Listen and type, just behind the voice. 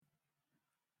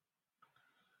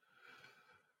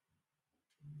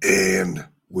And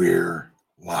we're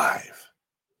live.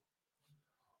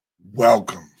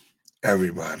 Welcome,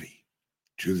 everybody,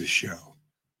 to the show.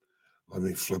 Let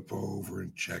me flip over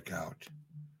and check out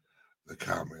the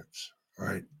comments. All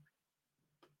right.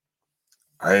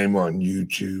 I am on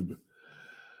YouTube.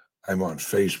 I'm on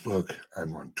Facebook.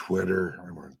 I'm on Twitter.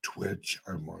 I'm on Twitch.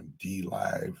 I'm on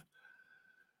DLive.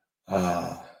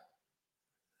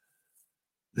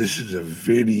 This is a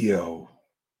video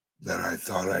that I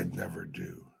thought I'd never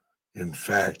do. In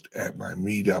fact, at my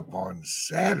meetup on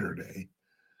Saturday,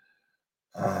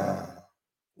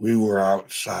 we were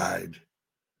outside.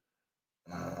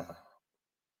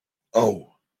 Oh,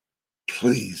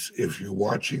 please, if you're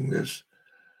watching this,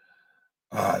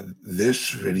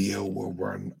 this video will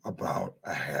run about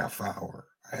a half hour.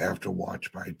 I have to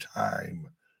watch my time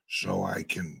so I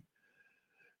can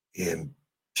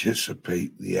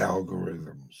anticipate the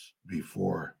algorithms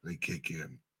before they kick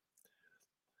in.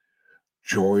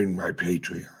 Join my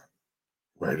Patreon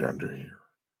right under here.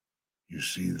 You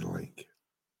see the link.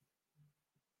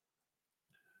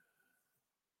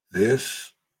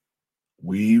 There's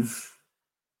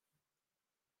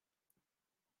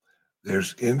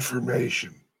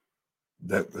information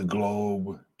that the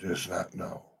globe does not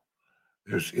know.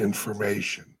 There's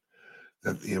information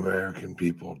that the American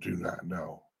people do not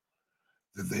know,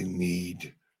 that they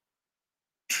need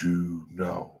to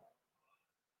know.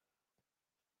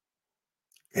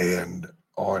 And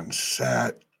on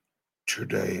Saturday,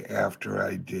 after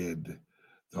I did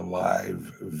the live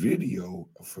video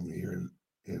from here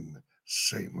in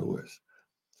St. Louis,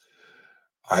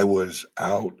 I was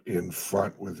out in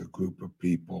front with a group of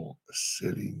people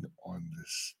sitting on the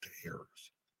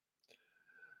stairs.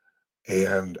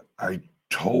 And I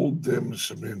told them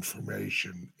some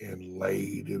information and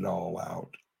laid it all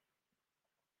out.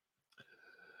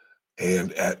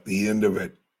 And at the end of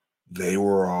it, they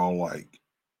were all like,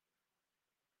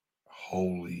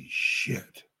 holy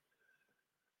shit.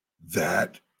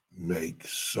 That makes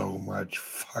so much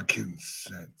fucking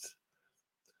sense.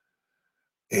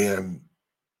 And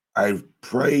I've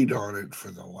prayed on it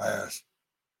for the last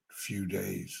few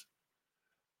days.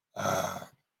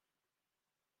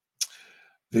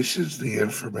 This is the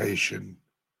information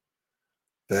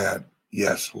that,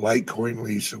 yes, Litecoin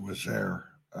Lisa was there.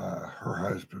 Her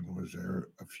husband was there,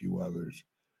 a few others.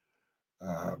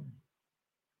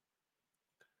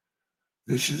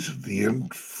 This is the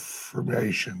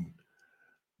information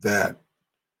that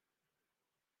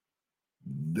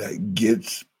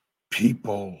gets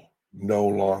people no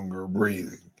longer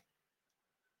breathing.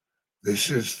 This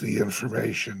is the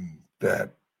information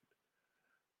that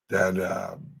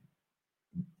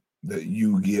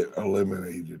you get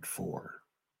eliminated for.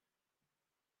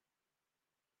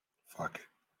 Fuck it.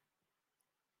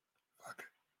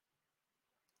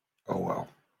 Oh well,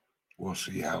 we'll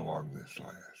see how long this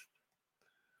lasts.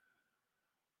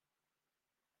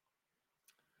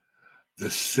 The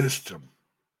system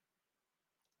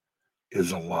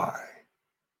is a lie.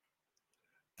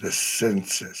 The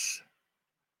census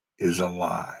is a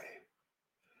lie.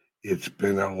 It's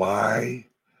been a lie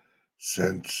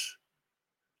since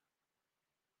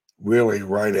really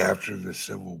right after the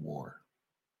Civil War.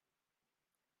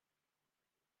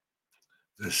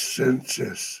 The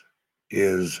census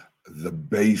is the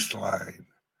baseline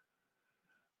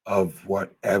of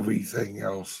what everything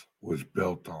else was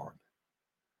built on.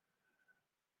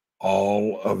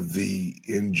 All of the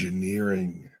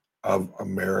engineering of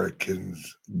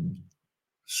Americans'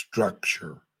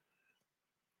 structure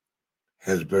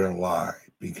has been a lie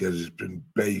because it's been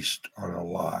based on a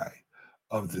lie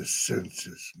of the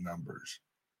census numbers.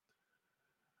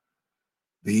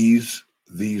 These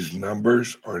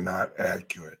numbers are not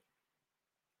accurate.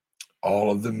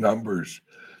 All of the numbers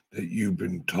that you've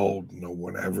been told, no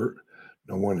one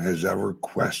has ever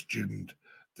questioned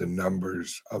the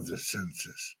numbers of the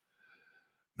census.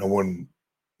 No one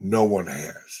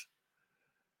has.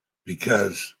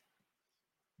 Because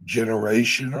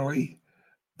generationally,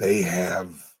 they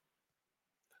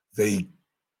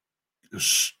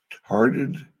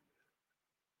started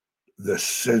the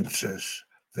census.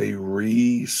 They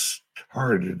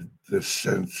restarted the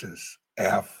census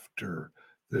after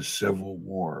the Civil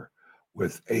War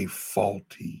with a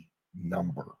faulty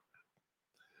number.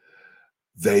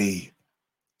 They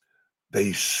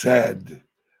said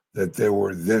that there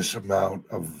were this amount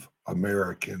of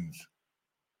Americans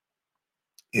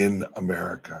in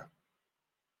America.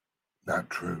 Not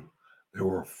true. There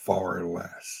were far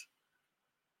less.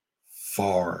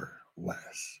 Far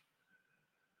less.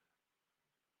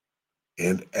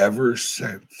 And ever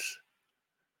since,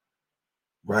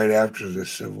 right after the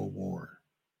Civil War,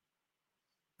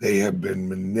 They have been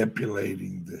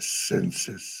manipulating the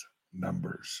census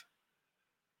numbers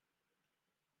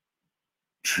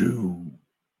to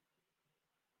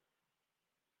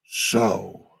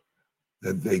so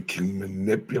that they can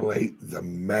manipulate the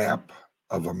map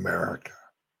of America.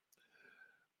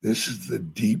 This is the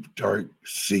deep, dark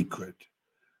secret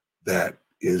that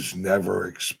is never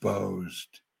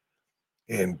exposed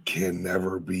and can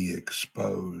never be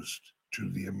exposed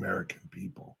to the American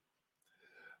people.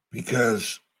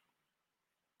 Because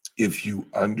if you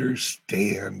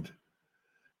understand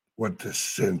what the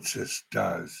census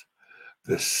does,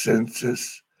 the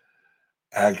census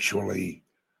actually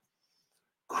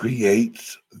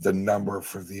creates the number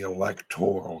for the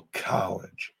electoral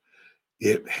college.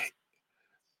 It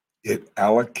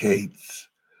allocates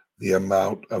the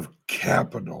amount of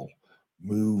capital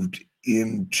moved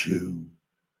into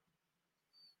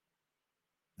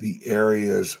the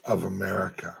areas of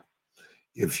America.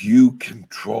 If you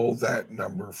control that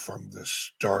number from the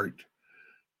start,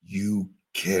 you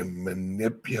can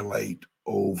manipulate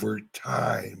over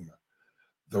time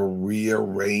the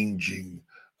rearranging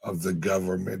of the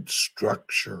government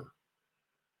structure.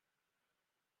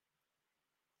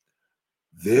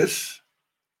 This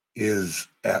is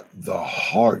at the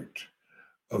heart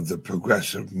of the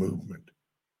progressive movement.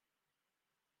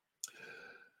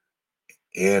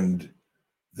 And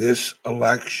this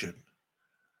election,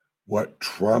 what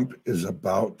Trump is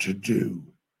about to do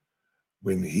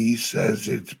when he says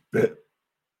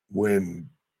when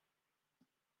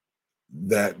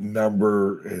that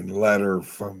number and letter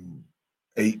from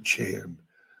 8chan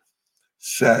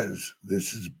says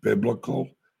this is biblical,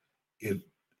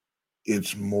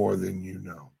 it's more than you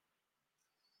know.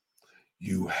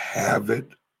 You have it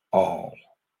all.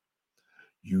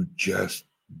 You just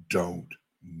don't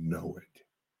know it.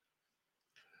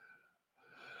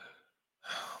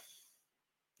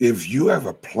 If you have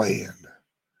a plan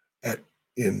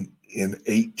in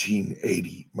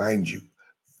 1880, mind you,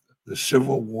 the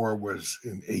Civil War was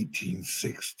in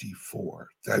 1864.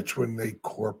 That's when they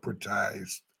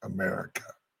corporatized America.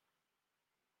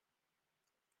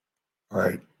 All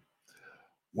right.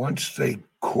 Once they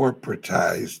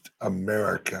corporatized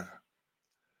America.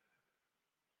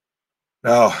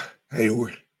 Now, hey,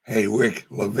 Rick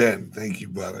Levin, thank you,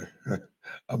 brother.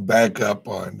 I'm back up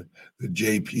on the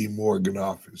JP Morgan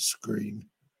office screen.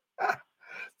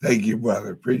 Thank you,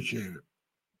 brother. Appreciate it.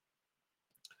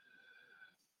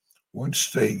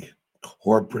 Once they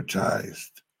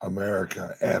corporatized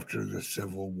America after the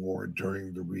Civil War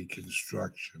during the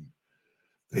Reconstruction,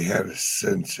 they had a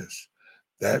census.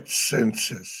 That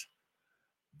census,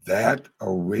 that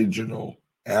original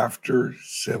after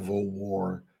Civil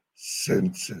War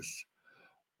census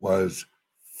was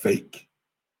fake.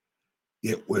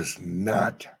 It was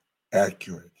not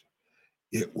accurate.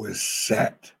 It was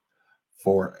set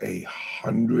for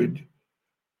 100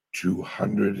 to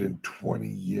 120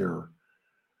 year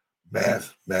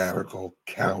mathematical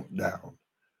countdown.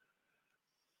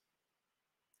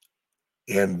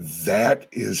 And that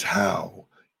is how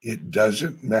it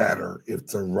doesn't matter if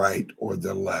the right or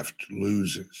the left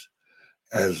loses,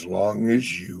 as long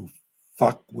as you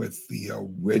fuck with the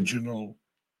original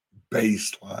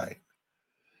baseline.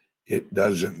 It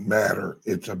doesn't matter.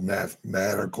 It's a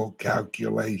mathematical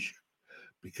calculation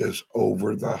because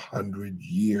over the 100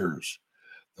 years,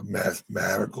 the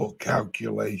mathematical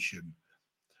calculation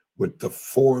with the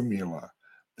formula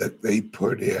that they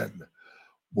put in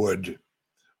would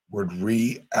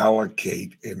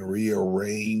reallocate and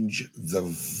rearrange the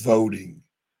voting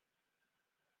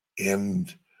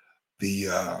and the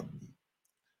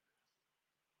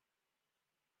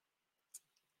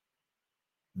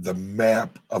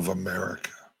map of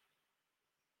America.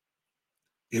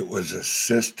 It was a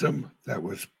system that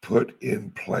was put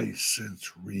in place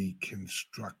since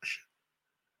Reconstruction.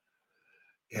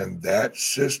 And that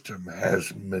system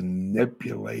has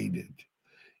manipulated.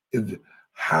 Do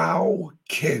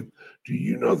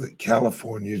you know that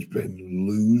California has been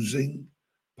losing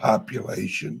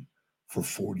population for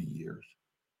 40 years?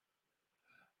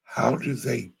 How do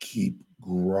they keep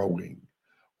growing?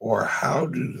 Or how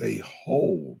do they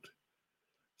hold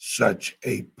such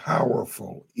a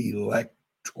powerful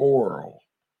electoral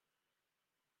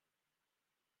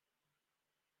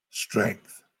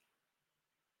strength?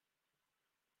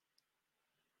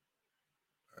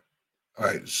 All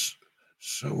right,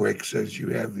 so Rick says you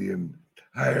have the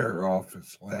entire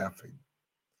office laughing.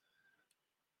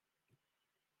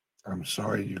 I'm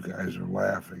sorry you guys are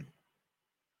laughing.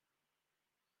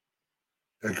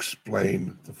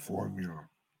 Explain the formula.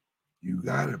 You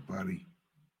got it, buddy.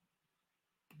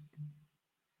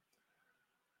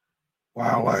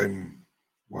 While I'm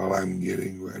while I'm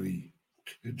getting ready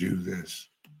to do this.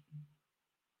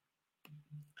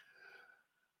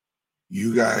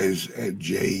 You guys at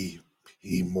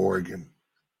J.P. Morgan,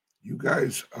 you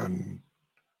guys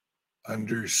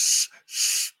understand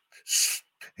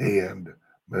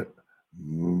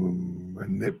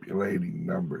manipulating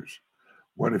numbers.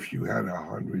 What if you had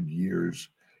 100 years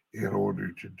in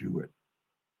order to do it?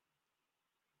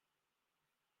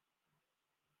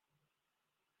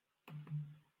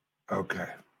 Okay.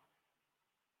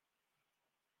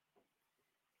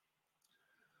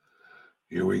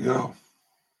 Here we go.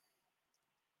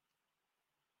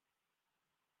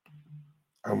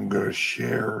 I'm going to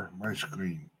share my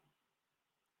screen.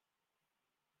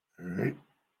 All right.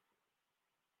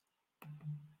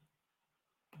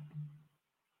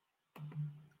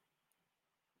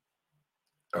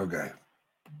 Okay.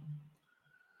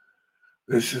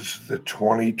 This is the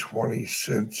 2020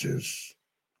 census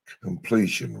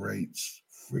completion rates,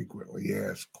 frequently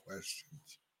asked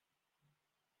questions.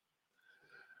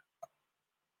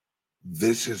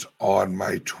 This is on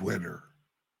my Twitter.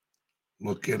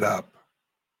 Look it up.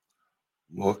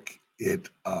 Look it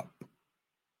up.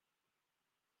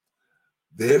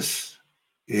 This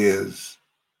is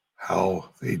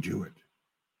how they do it.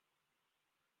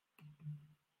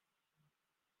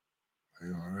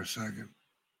 Hang on a second.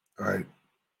 All right.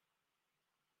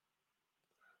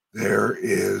 There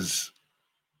is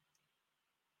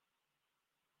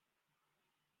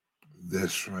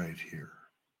this right here.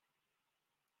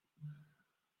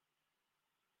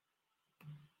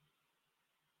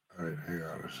 All right, hang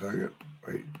on a second.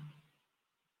 Wait.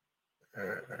 All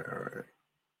right.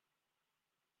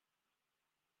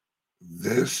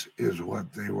 This is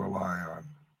what they rely on.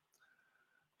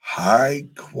 High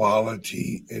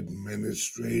quality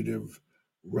administrative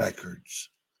records.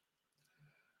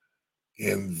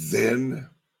 And then,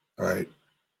 all right,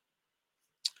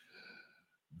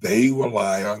 they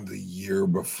rely on the year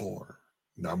before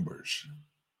numbers.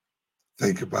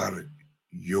 Think about it.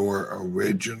 Your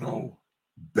original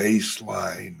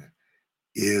baseline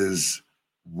is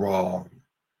wrong.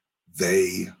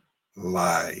 They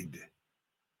lied.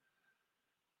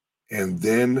 And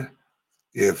then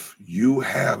if you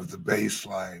have the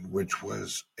baseline, which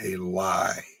was a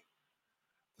lie,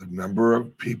 the number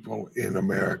of people in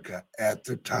America at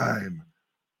the time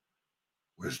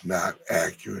was not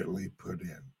accurately put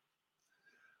in.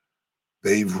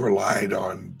 They've relied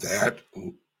on that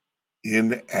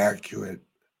inaccurate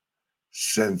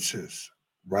census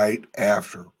right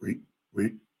after.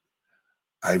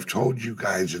 I've told you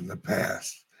guys in the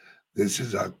past, this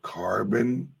is a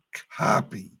carbon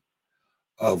copy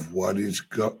of what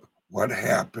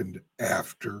happened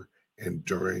after and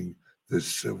during the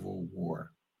Civil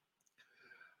War.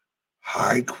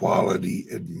 High quality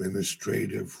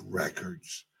administrative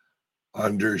records.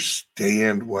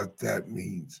 Understand what that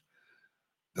means.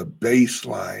 The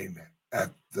baseline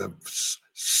at the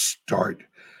start,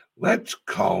 let's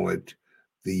call it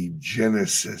the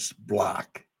Genesis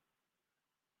block.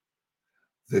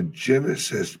 The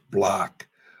Genesis block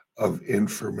of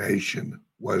information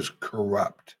was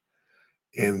corrupt.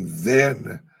 And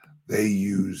then they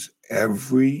use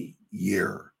every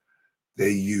year,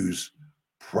 they use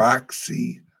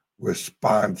proxy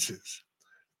responses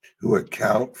to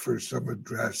account for some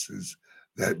addresses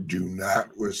that do not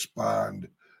respond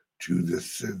to the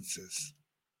census.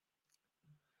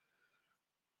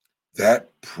 That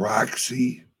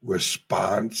proxy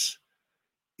response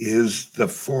is the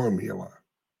formula.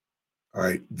 All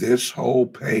right, this whole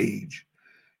page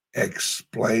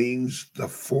explains the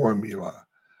formula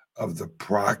of the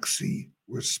proxy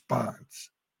response.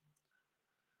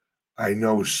 I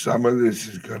know some of this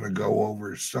is going to go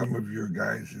over some of your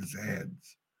guys'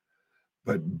 heads,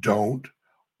 but don't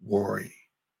worry.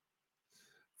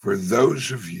 For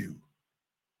those of you,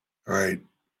 all right,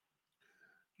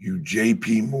 you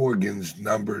JP Morgan's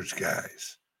numbers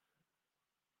guys,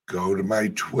 go to my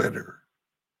Twitter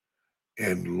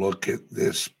and look at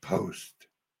this post.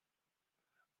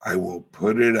 I will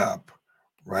put it up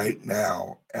right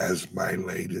now as my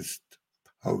latest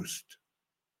post.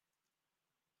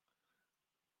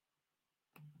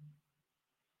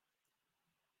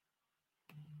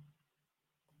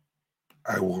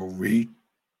 I will read.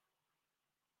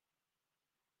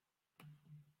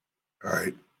 All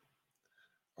right.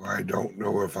 Or I don't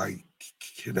know if I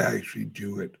can actually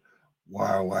do it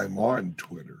while I'm on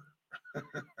Twitter.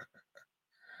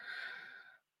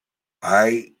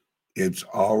 It's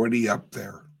already up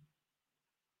there.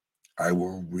 I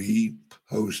will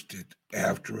repost it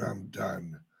after I'm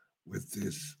done with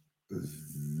this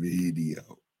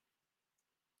video.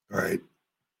 All right.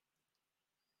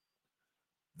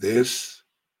 This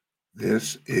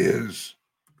This is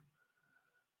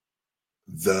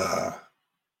the,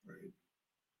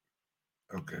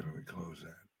 okay, let me close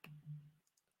that.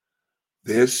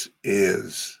 This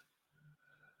is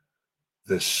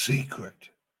the secret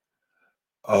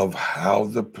of how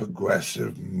the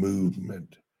progressive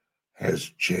movement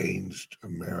has changed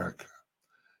America.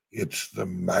 It's the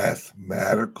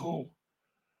mathematical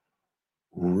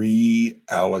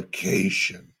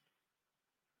reallocation,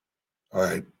 all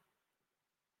right,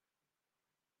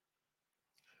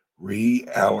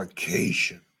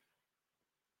 reallocation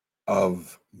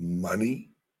of money.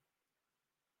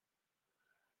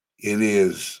 It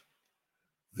is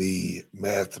the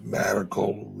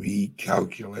mathematical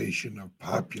recalculation of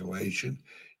population.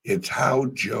 It's how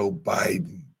Joe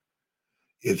Biden,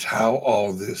 it's how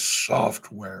all this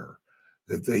software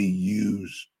that they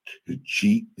use to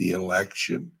cheat the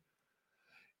election,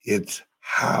 it's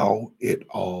how it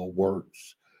all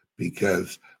works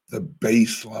because the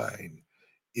baseline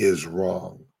is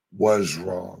wrong, was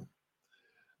wrong.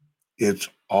 It's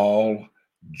all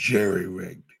jerry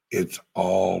rigged. It's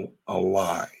all a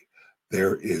lie.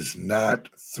 There is not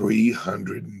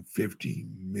 350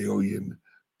 million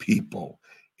people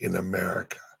in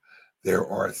America. There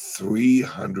are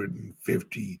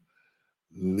 350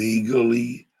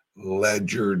 legally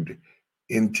ledgered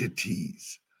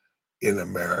entities in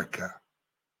America.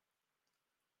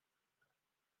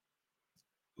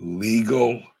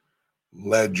 Legal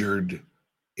ledgered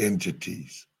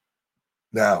entities.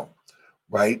 Now,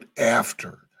 right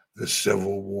after the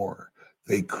Civil War,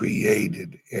 they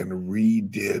created and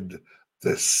redid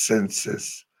the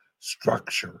census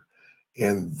structure.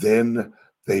 And then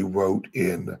they wrote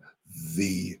in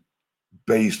the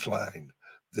baseline,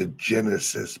 the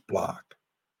Genesis block.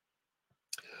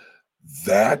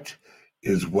 That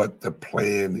is what the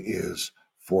plan is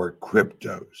for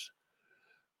cryptos.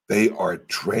 They are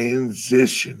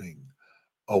transitioning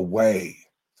away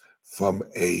from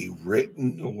a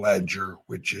written ledger,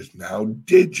 which is now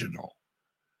digital,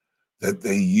 that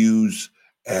they use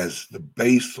as the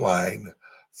baseline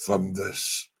from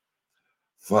this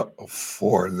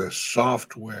for the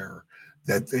software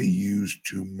that they use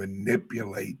to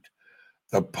manipulate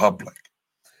the public.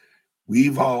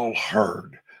 We've all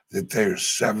heard that there's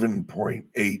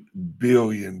 7.8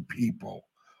 billion people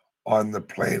on the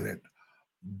planet.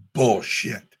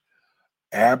 Bullshit.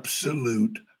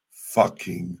 Absolute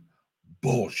fucking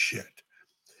bullshit.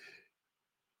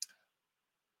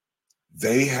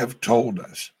 They have told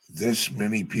us this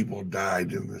many people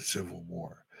died in the Civil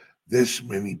War. This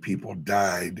many people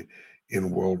died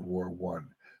in World War One.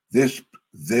 This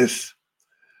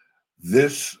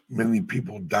many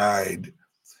people died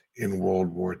in World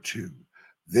War Two.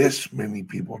 This many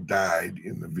people died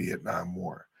in the Vietnam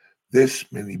War. This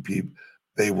many people,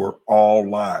 they were all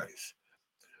lies.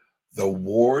 The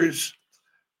wars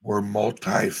were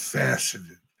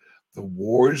multifaceted. The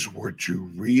wars were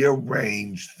to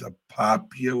rearrange the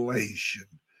population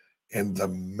and the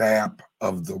map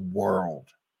of the world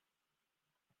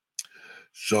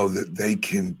so that they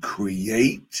can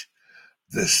create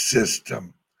the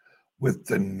system with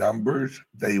the numbers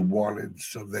they wanted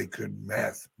so they could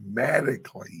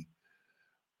mathematically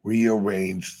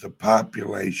rearrange the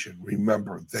population.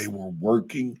 Remember, they were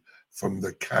working from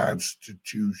the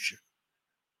Constitution.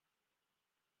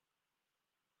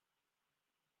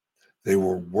 They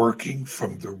were working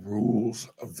from the rules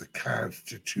of the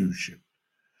Constitution.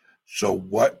 So,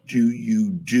 what do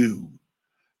you do?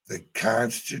 The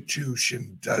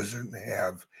Constitution doesn't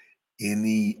have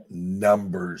any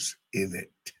numbers in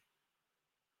it.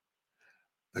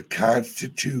 The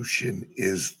Constitution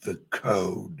is the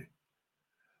code.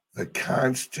 The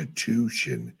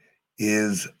Constitution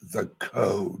is the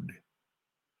code.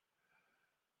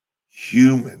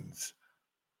 Humans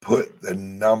put the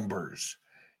numbers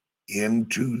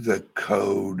into the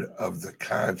code of the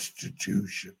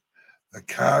Constitution. The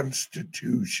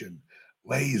Constitution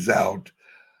lays out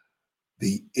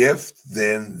the if,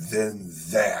 then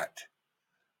that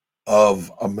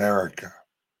of America.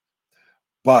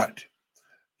 But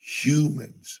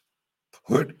humans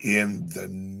put in the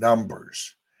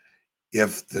numbers.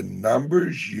 If the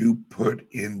numbers you put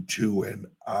into an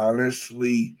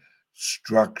honestly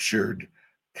structured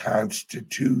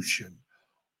constitution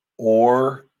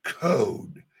or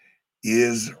code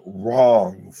is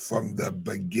wrong from the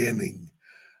beginning,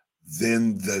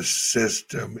 then the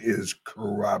system is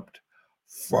corrupt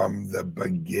from the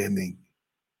beginning.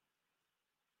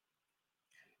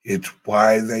 It's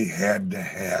why they had to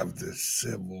have the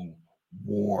Civil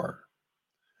War,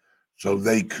 so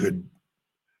they could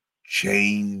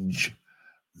change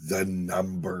the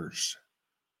numbers.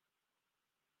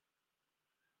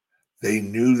 They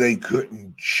knew they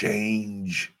couldn't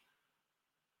change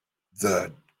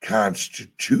the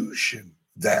Constitution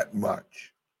that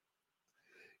much.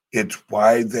 It's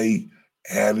why they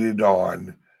added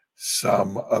on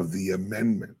some of the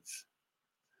amendments,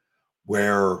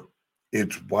 where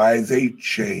it's why they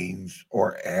changed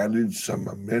or added some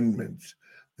amendments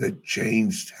that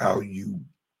changed how you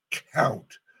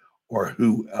count or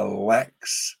who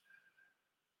elects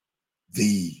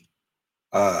the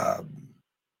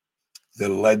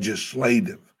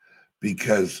legislative,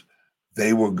 because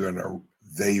they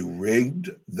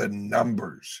rigged the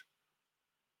numbers.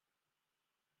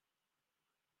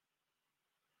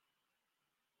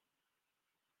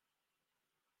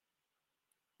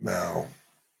 Now,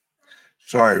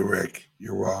 sorry, Rick,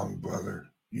 you're wrong, brother.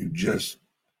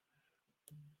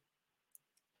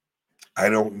 I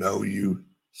don't know you,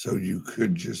 so you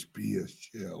could just be a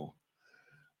shill.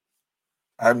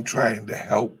 I'm trying to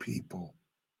help people.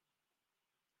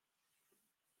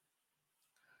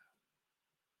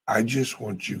 I just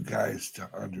want you guys to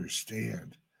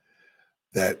understand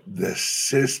that the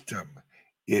system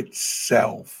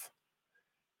itself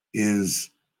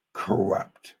is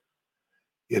corrupt.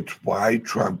 It's why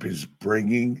Trump is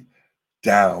bringing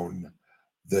down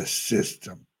the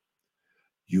system.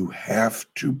 You have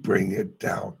to bring it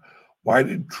down. Why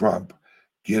did Trump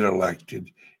get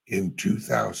elected in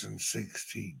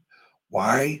 2016?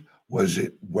 Why was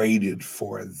it waited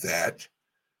for that?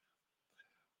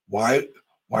 Why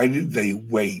did they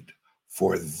wait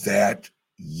for that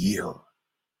year?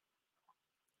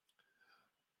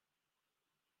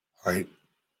 Right?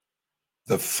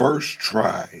 The first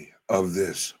try of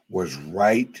this was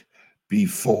right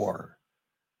before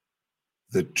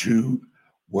the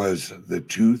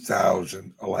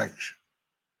 2000 election.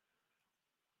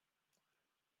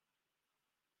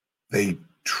 They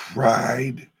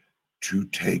tried to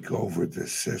take over the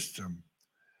system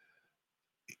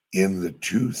in the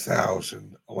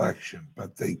 2000 election,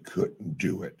 but they couldn't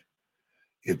do it.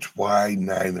 It's why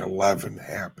 9/11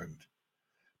 happened,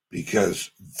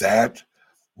 because that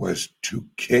was to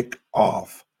kick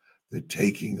off the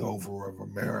taking over of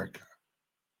America.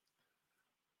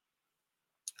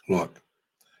 Look,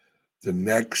 the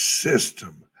next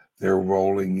system they're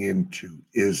rolling into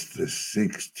is the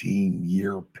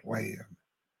 16-year plan.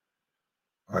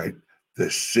 All right. The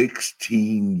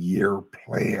 16-year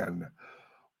plan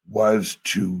was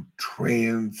to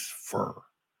transfer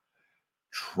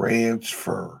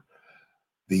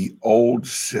the old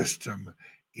system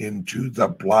into the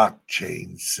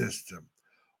blockchain system.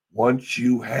 Once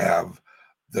you have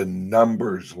the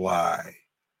numbers lie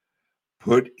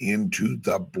put into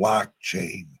the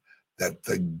blockchain that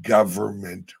the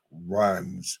government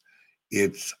runs,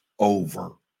 it's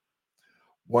over.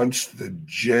 Once the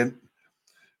genesis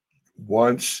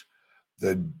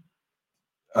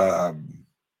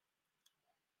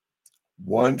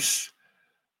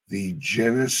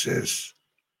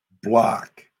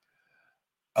block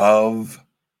of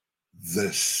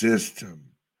the system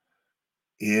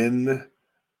in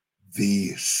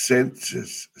the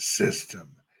census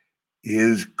system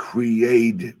is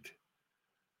created,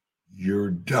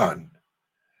 you're done.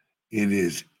 It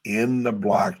is in the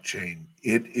blockchain.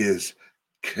 It is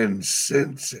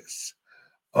consensus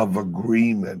of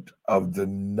agreement of the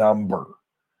number.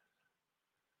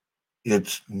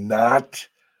 It's not,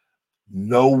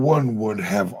 no one would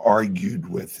have argued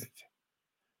with it,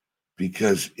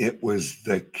 because it was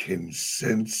the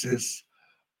consensus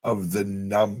of the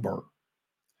number.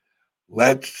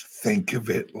 Let's think of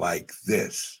it like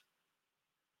this.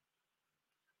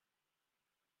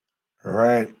 All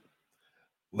right.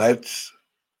 Let's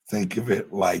think of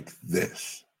it like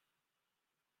this.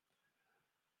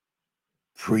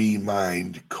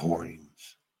 Pre-mined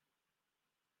coins.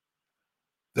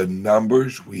 The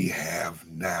numbers we have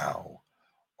now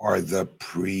are the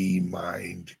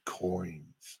pre-mined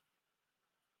coins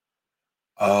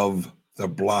of the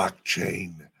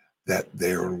blockchain that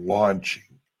they're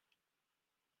launching.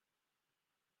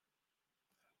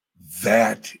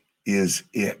 That is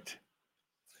it.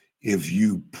 If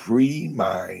you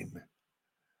pre-mine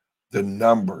the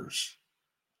numbers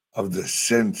of the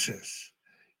census,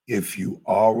 if you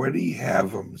already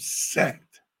have them set,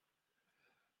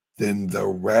 then the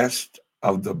rest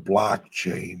of the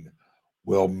blockchain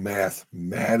will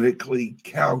mathematically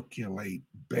calculate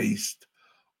based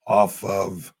off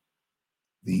of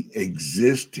the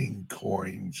existing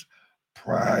coins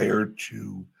prior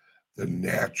to the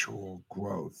natural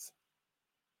growth.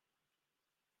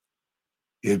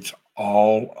 It's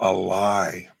all a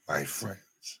lie, my friends.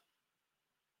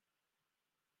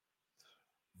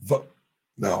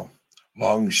 No,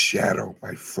 Long Shadow,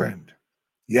 my friend.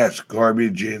 Yes,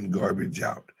 garbage in, garbage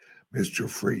out. Mr.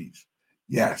 Freeze.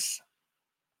 Yes.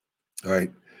 All right.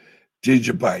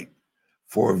 Digibyte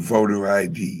for voter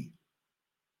ID.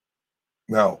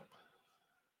 No,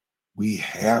 we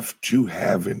have to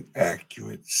have an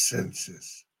accurate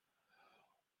census.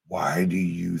 Why do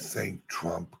you think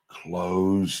Trump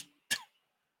closed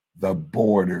the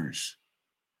borders?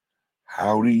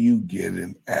 How do you get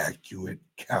an accurate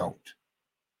count?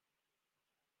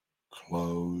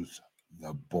 Close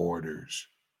the borders.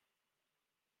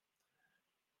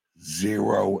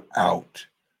 Zero out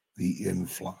the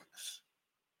influx.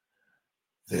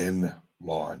 Then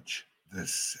launch the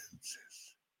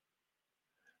census.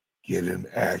 Get an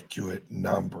accurate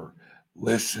number.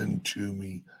 Listen to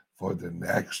me for the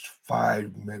next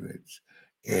 5 minutes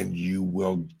and you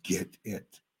will get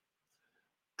it.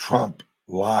 Trump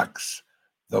locks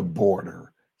the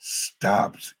border,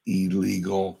 stops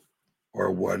illegal or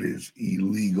what is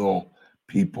illegal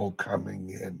people coming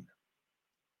in.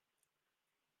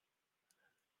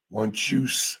 Once you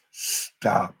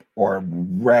stop or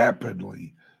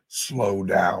rapidly slow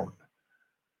down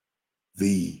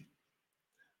the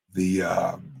the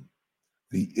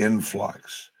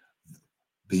influx,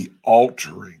 the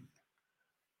altering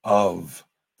of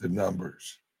the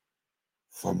numbers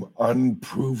from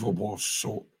unprovable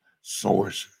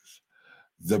sources,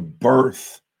 the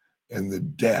birth and the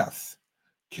death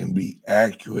can be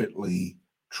accurately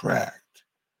tracked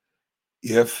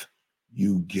if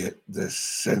you get the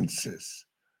census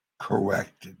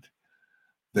corrected.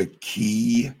 The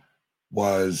key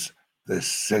was the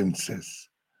census.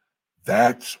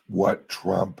 That's what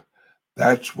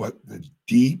the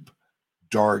deep,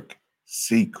 dark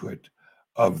secret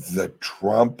of the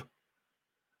Trump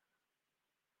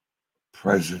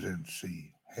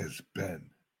presidency has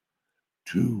been,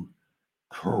 to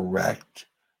correct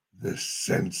the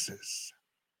census.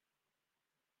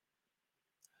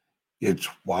 It's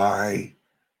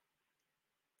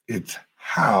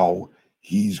how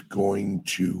he's going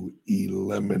to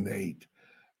eliminate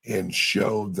and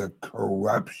show the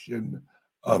corruption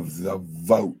of the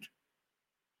vote.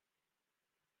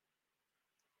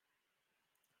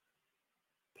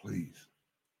 Please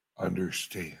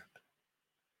understand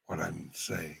what I'm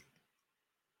saying.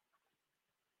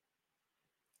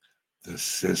 The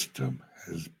system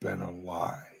has been a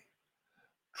lie.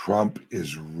 Trump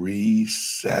is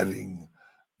resetting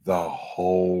the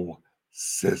whole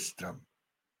system.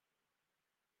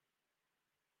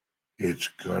 It's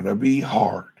going to be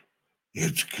hard.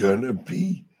 It's going to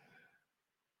be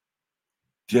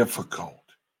difficult,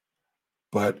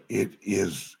 but it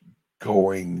is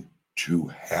going to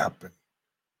happen.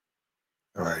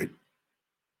 All right.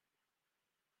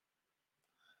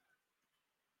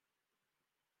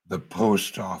 The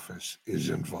post office is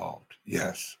involved.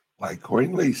 Yes, like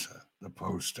CoinLisa, the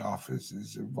post office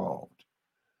is involved.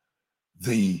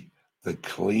 The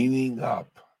cleaning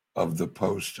up of the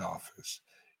post office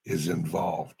is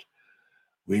involved.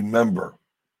 Remember,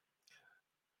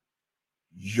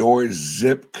 your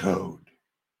zip code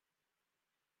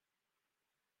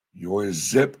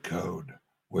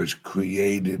was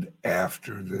created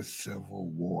after the Civil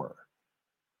War.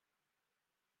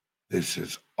 This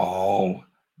has all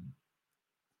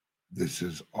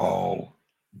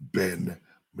been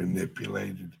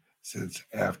manipulated since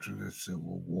after the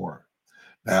Civil War.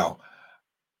 Now,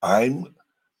 I'm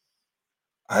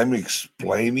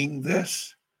explaining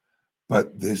this,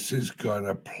 but this is going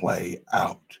to play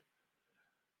out.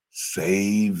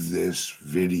 Save this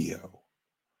video,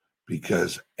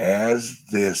 because as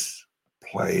this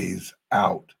plays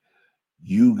out,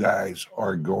 you guys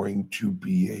are going to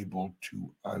be able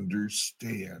to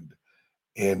understand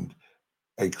and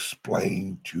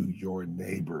explain to your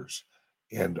neighbors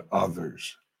and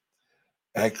others.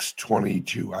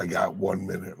 X22, I got 1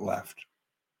 minute left.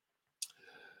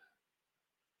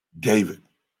 David,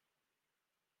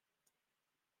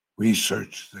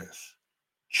 research this.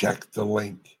 Check the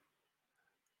link.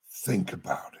 Think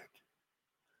about it.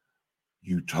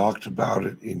 You talked about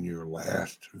it in your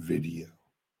last video,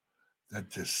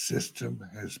 that the system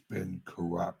has been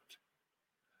corrupt.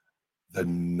 The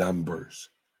numbers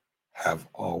have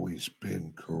always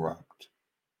been corrupt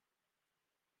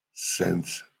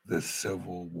since the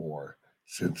Civil War,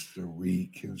 since the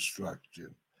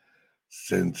Reconstruction,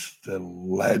 since the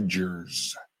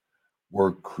ledgers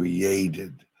were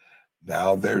created.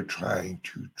 Now they're trying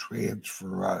to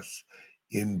transfer us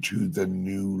into the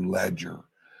new ledger,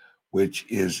 which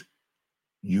is,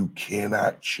 you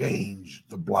cannot change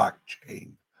the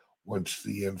blockchain once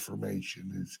the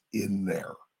information is in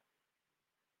there.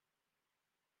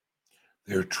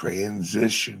 They're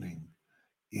transitioning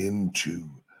into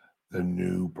the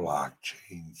new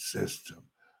blockchain system.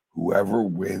 Whoever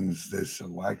wins this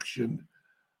election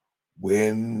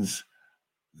wins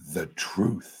the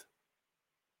truth.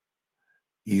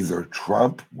 Either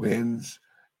Trump wins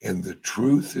and the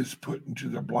truth is put into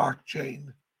the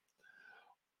blockchain,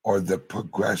 or the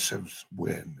progressives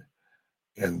win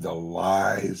and the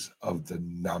lies of the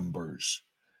numbers.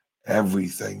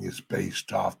 Everything is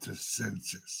based off the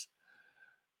census.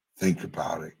 Think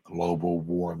about it, global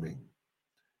warming.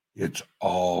 It's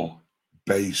all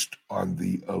based on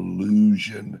the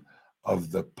illusion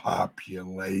of the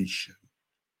population.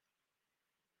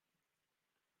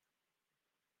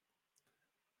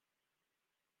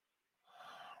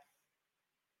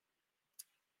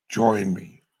 Join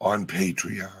me on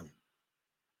Patreon.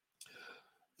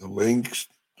 The links,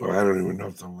 or I don't even know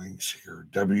if the link's here,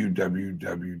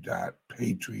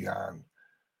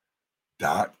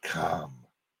 www.patreon.com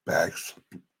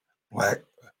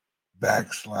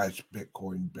backslash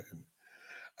Bitcoin Ben.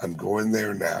 I'm going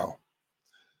there now.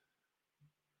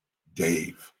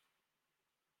 Dave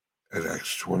at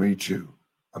X22.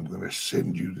 I'm going to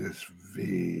send you this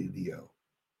video.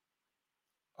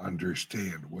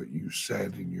 Understand what you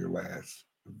said in your last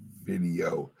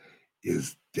video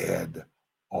is dead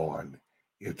on.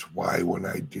 It's why when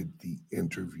I did the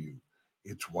interview,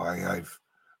 it's why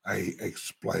I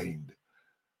explained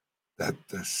that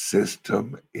the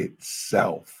system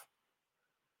itself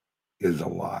is a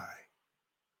lie.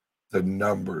 The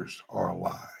numbers are a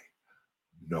lie.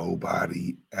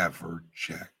 Nobody ever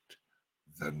checked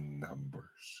the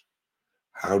numbers.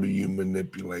 How do you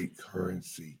manipulate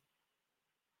currency?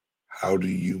 How do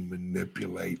you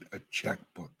manipulate a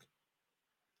checkbook?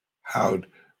 How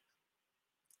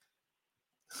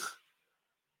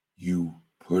you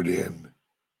put in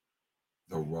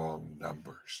the wrong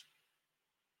numbers?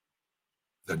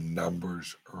 The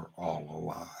numbers are all a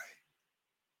lie.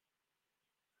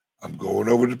 I'm going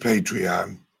over to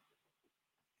Patreon,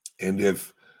 and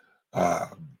if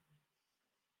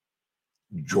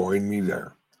join me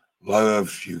there.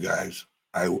 Love you guys.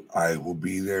 I will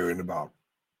be there in about,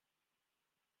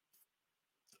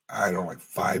 I don't know, like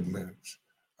 5 minutes.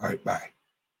 All right, bye.